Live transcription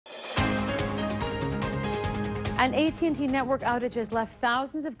An AT&T network outage has left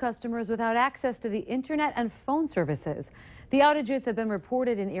thousands of customers without access to the internet and phone services. The outages have been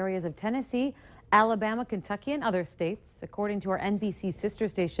reported in areas of Tennessee, Alabama, Kentucky, and other states. According to our NBC sister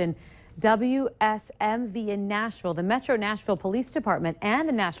station, WSMV in Nashville, the Metro Nashville Police Department and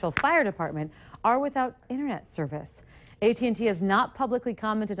the Nashville Fire Department are without internet service. AT&T has not publicly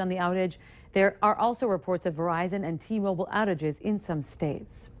commented on the outage. There are also reports of Verizon and T-Mobile outages in some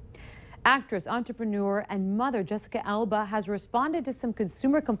states. Actress, entrepreneur, and mother Jessica Alba has responded to some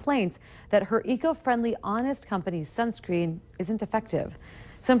consumer complaints that her eco-friendly Honest company's sunscreen isn't effective.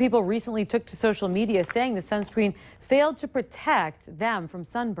 Some people recently took to social media saying the sunscreen failed to protect them from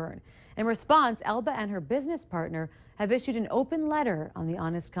sunburn. In response, Alba and her business partner have issued an open letter on the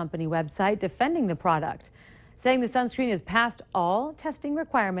Honest Company website defending the product, saying the sunscreen has passed all testing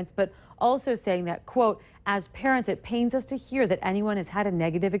requirements, but also saying that, quote, as parents, it pains us to hear that anyone has had a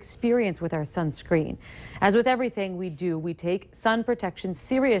negative experience with our sunscreen. As with everything we do, we take sun protection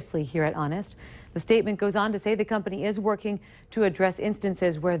seriously here at Honest. The statement goes on to say the company is working to address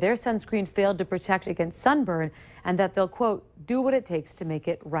instances where their sunscreen failed to protect against sunburn and that they'll, quote, do what it takes to make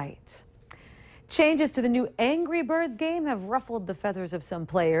it right. Changes to the new Angry Birds game have ruffled the feathers of some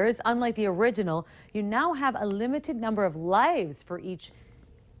players. Unlike the original, you now have a limited number of lives for each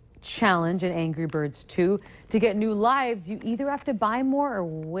challenge in Angry Birds 2. To get new lives, you either have to buy more or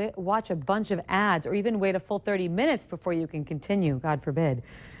watch a bunch of ads or even wait a full 30 minutes before you can continue, God forbid.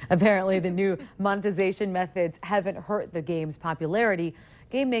 Apparently, the new monetization methods haven't hurt the game's popularity.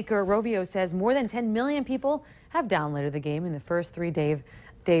 Game maker Rovio says more than 10 million people have downloaded the game in the first 3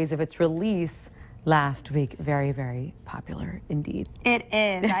 days of its release last week. Very, very popular indeed. It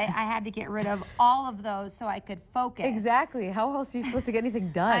is. I had to get rid of all of those so I could focus. Exactly. How else are you supposed to get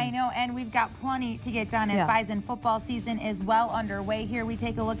anything done? I know, and we've got plenty to get done as Bison football season is well underway. Here we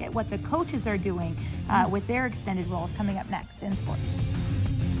take a look at what the coaches are doing with their extended roles coming up next in sports.